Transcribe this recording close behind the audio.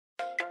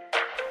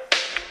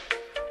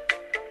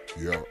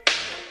Yeah.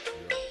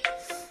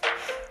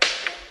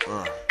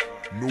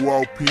 New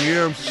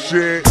OPM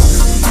shit.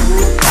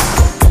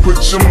 Put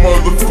your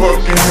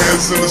motherfucking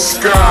hands in the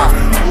sky,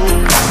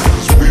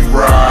 'cause we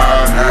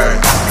ride. Hey.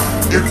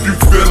 If you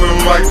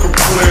feeling like a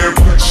player,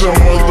 put your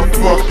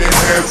motherfucking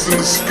hands in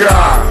the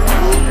sky,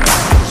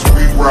 'cause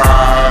we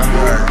ride.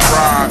 Hey.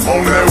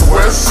 On that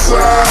west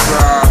side,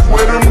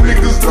 where them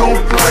niggas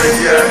don't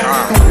play at.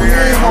 We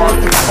ain't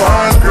hard to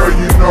find, girl,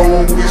 you know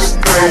where we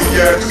stay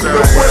at. The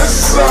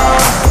west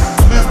side,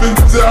 live and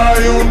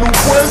die on the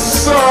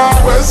west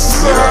side,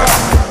 west side.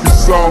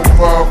 It's all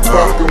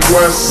motherfucking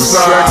west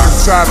side. The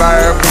second time I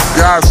ever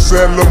got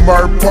said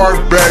Lamar Park,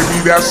 baby.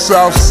 That's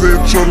South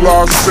Central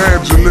Los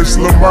Angeles,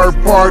 Lamar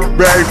Park,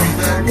 baby.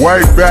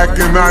 Way back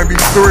in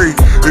 '93.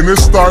 And it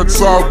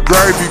starts off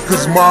gravy,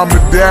 'cause mom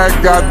and dad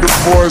got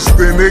divorced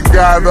and it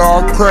got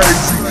all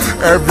crazy.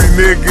 Every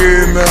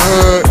nigga in the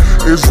hood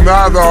is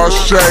not all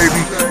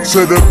shady.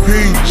 To the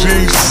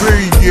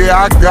PGC,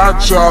 yeah, I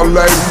got y'all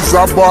ladies.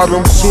 I bought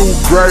them 2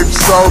 grape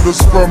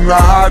sodas from the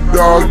hot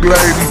dog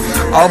lady.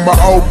 I'm a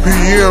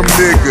OPM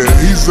nigga,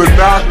 he's a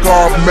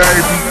knockoff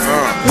maybe.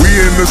 We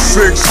in the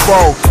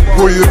 6'4",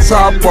 pull your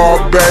top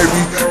off,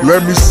 baby.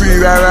 Let me see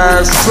that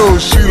ass too.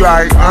 She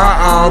like,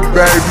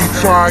 baby.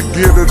 Try and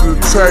get her to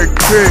take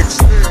pics,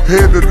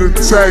 hit her to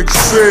take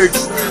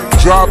 6.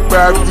 Drop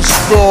at the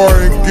store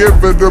and give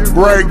her to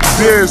break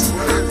this.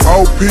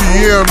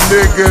 OPM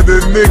nigga, the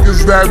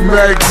niggas that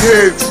make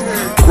hits.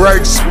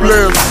 Break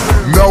spliffs,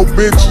 no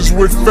bitches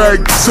with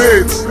fake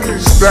tits.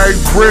 Stay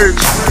rich,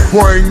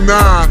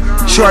 .9,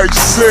 Trey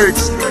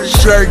 6,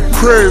 Shake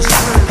Chris,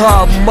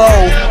 Pop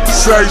Mo,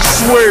 say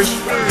swish.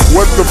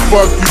 What the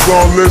fuck you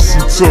gon'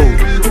 listen to?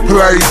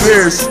 Play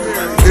this.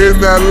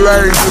 In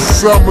LA, the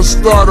summer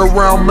start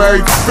around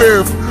May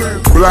 5th.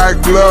 Black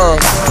love,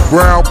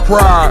 brown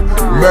pride,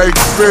 make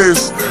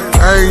fists.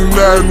 Ain't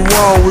nothing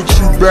wrong with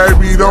you,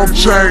 baby, don't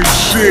change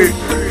shit.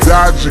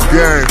 Dodger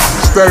gang,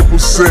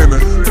 Staples Center,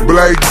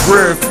 Blake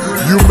Griff.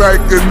 You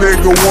make a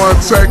nigga wanna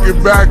take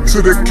it back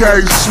to the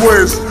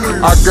K-Swiss.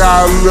 I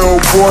got a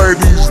little boy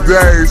these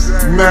days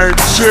named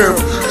Chip.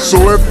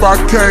 So if I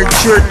can't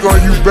trick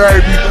on you,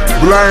 baby,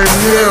 blame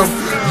him.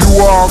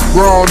 You all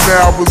grown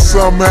now, but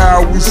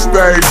somehow we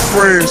stay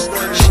friends.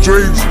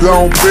 Streets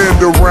don't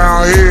bend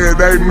around here,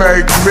 they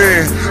make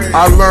men.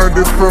 I learned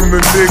it from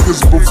the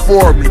niggas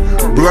before me,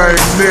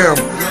 blame them.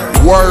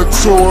 Word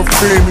to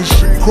Afeni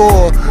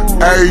Shakur,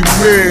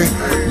 amen.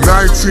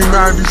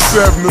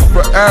 1997 to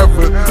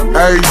forever,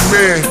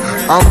 amen.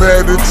 I'm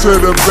headed to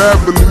the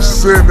Beverly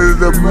Center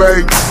to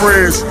make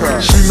friends.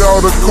 She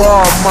know the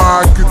car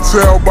mine, could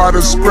tell by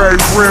the spray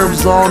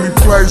rims. The only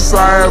place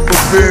I ever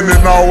been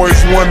and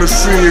always wanna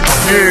see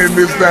again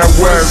is that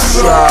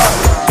west side.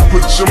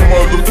 Put your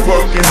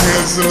motherfucking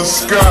hands in the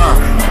sky,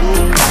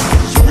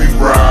 'cause we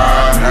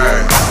ride.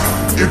 Hey.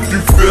 If you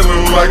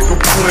feeling like a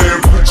player,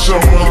 put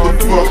your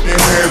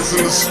motherfucking hands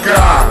in the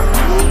sky,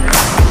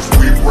 'cause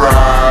we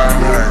ride.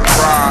 Hey.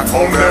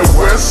 On that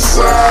west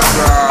side,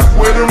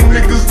 where them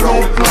niggas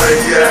don't play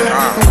at.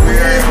 We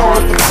ain't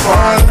hard to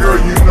find, girl,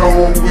 you know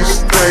where we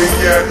stay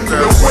at.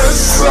 The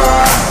west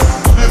side,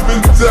 live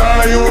and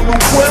die on the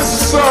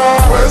west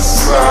side, west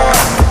side.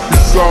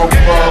 It's all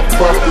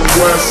motherfucking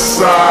west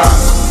side.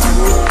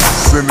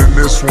 Sending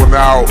this one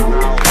out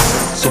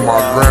to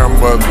my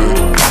grandmother,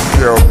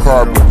 Carol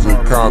Carpenter,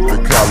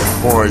 Compton,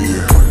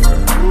 California.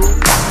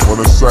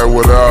 Wanna say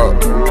what up,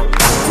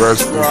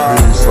 rest in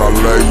peace, I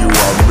love you,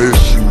 I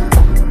miss you.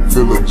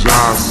 Philip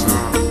Johnson,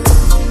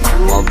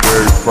 my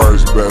very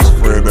first best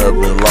friend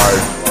ever in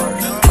life.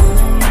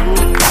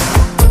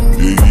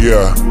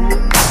 Yeah.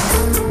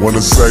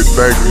 Wanna say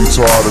thank you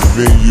to all the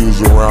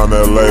venues around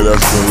LA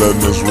that's been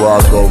letting us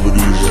rock over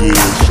these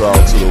years. Shout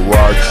out to the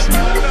Roxy,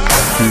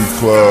 Key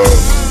Club,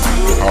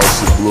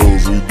 House of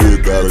Blues, we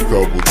did that a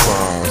couple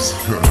times.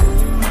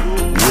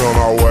 We on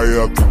our way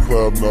up to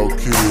Club No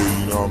Kid,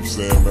 you know what I'm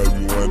saying?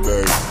 Maybe one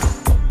day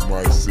you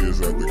might see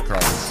us at the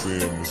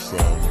Coliseum or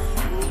something.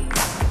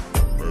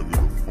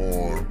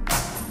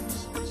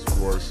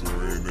 Sports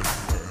arena.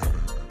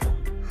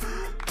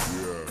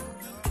 Yeah.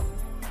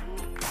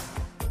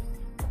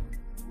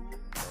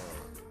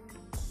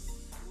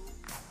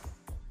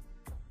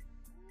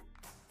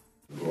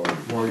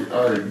 Like,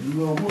 hey, you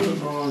know what? I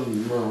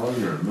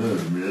got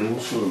nothing, man.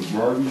 What's up?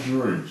 Buy these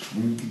drinks.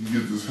 We need to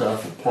get this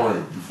half a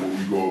pint before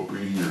we go up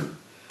in here.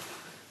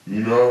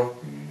 You know?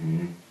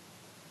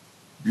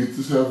 Get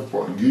this half a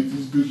pint. Get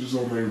these bitches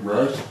on their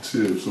ratchet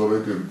tip so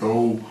they can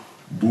throw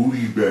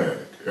booty back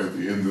at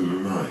the end of the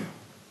night.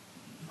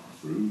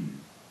 I feel you.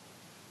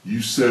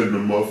 You setting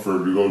them up for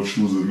to go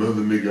choose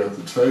another nigga at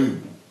the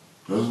table.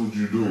 That's what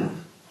you doing.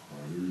 I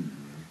hear you,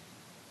 man.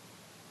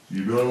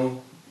 You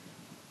know?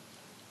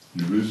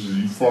 You bitches,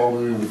 you fall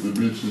in with the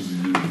bitches,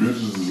 your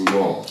bitches is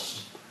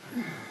lost.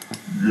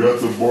 You got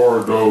the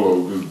bar dolo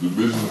because the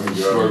bitches are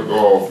stuck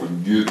off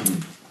and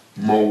getting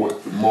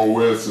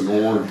Moets and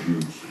orange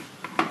juice.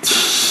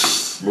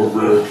 Over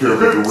there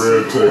carrying the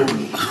red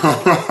table.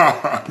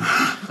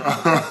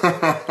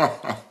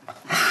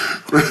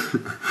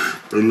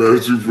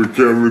 Unless you for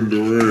Kevin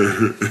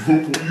Durant.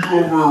 You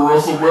over at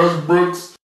Russell Westbrook's?